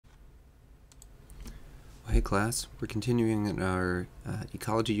Hey class, we're continuing in our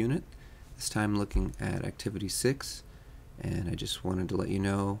ecology unit, this time looking at activity 6, and I just wanted to let you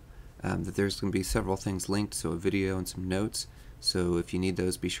know that there's going to be several things linked, so a video and some notes, so if you need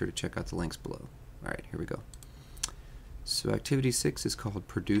those, be sure to check out the links below. Alright, here we go. So activity 6 is called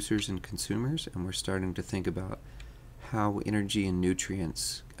producers and consumers, and we're starting to think about how energy and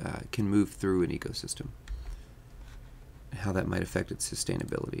nutrients can move through an ecosystem, and how that might affect its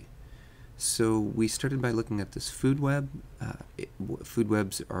sustainability. So we started by looking at this food web. Food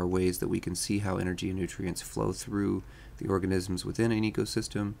webs are ways that we can see how energy and nutrients flow through the organisms within an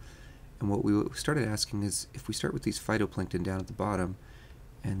ecosystem. And what we started asking is, if we start with these phytoplankton down at the bottom,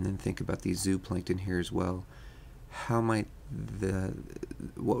 and then think about these zooplankton here as well, what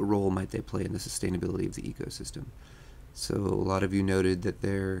role might they play in the sustainability of the ecosystem? So a lot of you noted that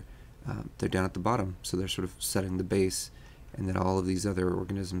they're down at the bottom, so they're sort of setting the base, and that all of these other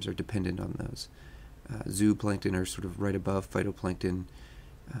organisms are dependent on those. Zooplankton are sort of right above phytoplankton,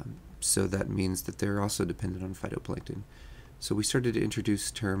 so that means that they're also dependent on phytoplankton. So we started to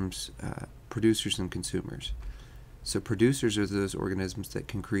introduce terms producers and consumers. So producers are those organisms that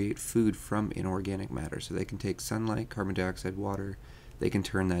can create food from inorganic matter. So they can take sunlight, carbon dioxide, water, they can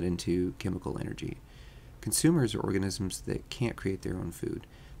turn that into chemical energy. Consumers are organisms that can't create their own food.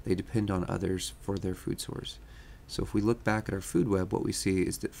 They depend on others for their food source. So if we look back at our food web, what we see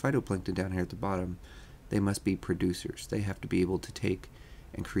is that phytoplankton down here at the bottom, they must be producers. They have to be able to take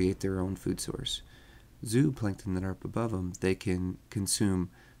and create their own food source. Zooplankton that are up above them, they can consume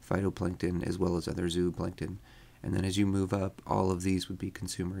phytoplankton as well as other zooplankton. And then as you move up, all of these would be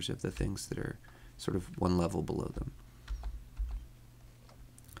consumers of the things that are sort of one level below them.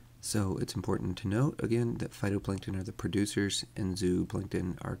 So it's important to note, again, that phytoplankton are the producers and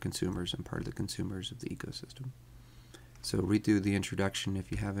zooplankton are consumers and part of the consumers of the ecosystem. So read through the introduction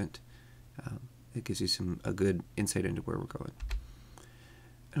if you haven't. It gives you a good insight into where we're going.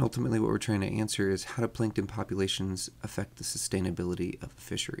 And ultimately what we're trying to answer is, how do plankton populations affect the sustainability of a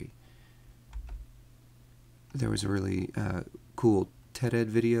fishery? There was a really cool TED-Ed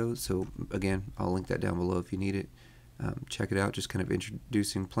video, so again, I'll link that down below if you need it. Check it out, just kind of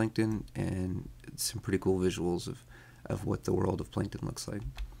introducing plankton and some pretty cool visuals of what the world of plankton looks like.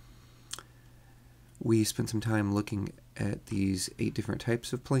 We spent some time looking at these 8 different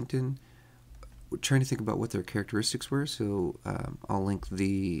types of plankton. We're trying to think about what their characteristics were, so I'll link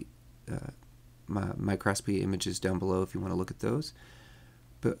the Microscopy images down below if you want to look at those.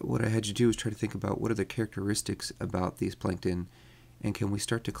 But what I had you do is try to think about what are the characteristics about these plankton, and can we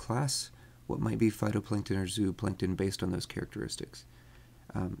start to class what might be phytoplankton or zooplankton based on those characteristics.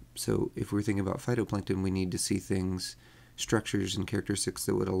 So if we're thinking about phytoplankton, we need to see things, structures and characteristics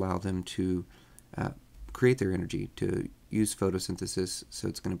that would allow them to create their energy, to use photosynthesis. So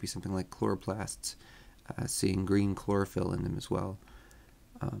it's going to be something like chloroplasts, seeing green chlorophyll in them as well.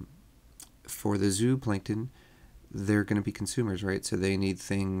 For the zooplankton, they're going to be consumers, right? So they need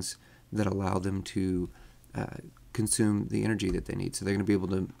things that allow them to consume the energy that they need. So they're going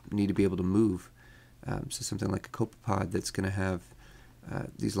to need to be able to move. So something like a copepod that's going to have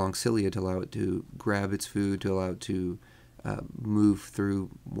these long cilia to allow it to grab its food, to allow it to move through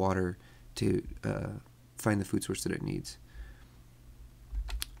water to find the food source that it needs.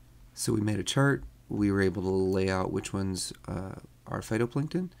 So we made a chart. We were able to lay out which ones are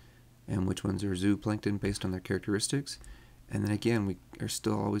phytoplankton and which ones are zooplankton based on their characteristics. And then again, we are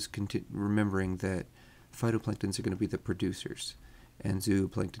still always remembering that phytoplanktons are going to be the producers and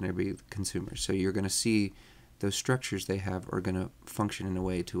zooplankton are going to be the consumers. So you're going to see those structures they have are going to function in a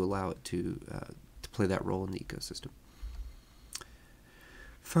way to allow it to play that role in the ecosystem.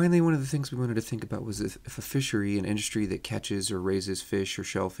 Finally, one of the things we wanted to think about was if a fishery, an industry that catches or raises fish or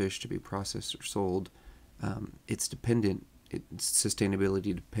shellfish to be processed or sold, its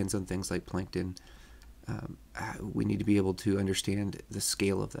sustainability depends on things like plankton. We need to be able to understand the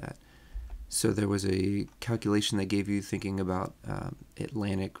scale of that. So there was a calculation that gave you thinking about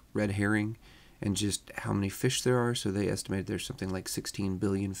Atlantic red herring and just how many fish there are. So they estimated there's something like 16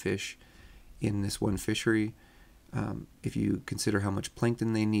 billion fish in this one fishery. If you consider how much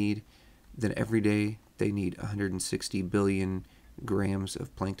plankton they need, then every day they need 160 billion grams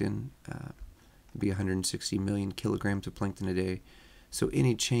of plankton. It'd be 160 million kilograms of plankton a day. So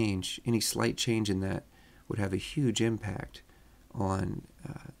any slight change in that would have a huge impact on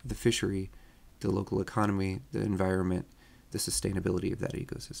the fishery, the local economy, the environment, the sustainability of that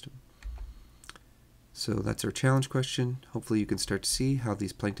ecosystem. So that's our challenge question. Hopefully you can start to see how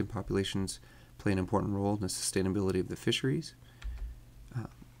these plankton populations play an important role in the sustainability of the fisheries.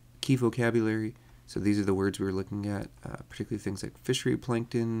 Key vocabulary, so these are the words we were looking at, particularly things like fishery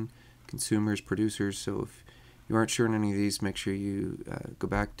plankton, consumers, producers. So if you aren't sure on any of these, make sure you go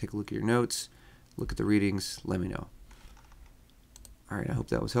back, take a look at your notes, look at the readings, let me know. All right, I hope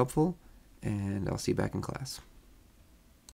that was helpful, and I'll see you back in class.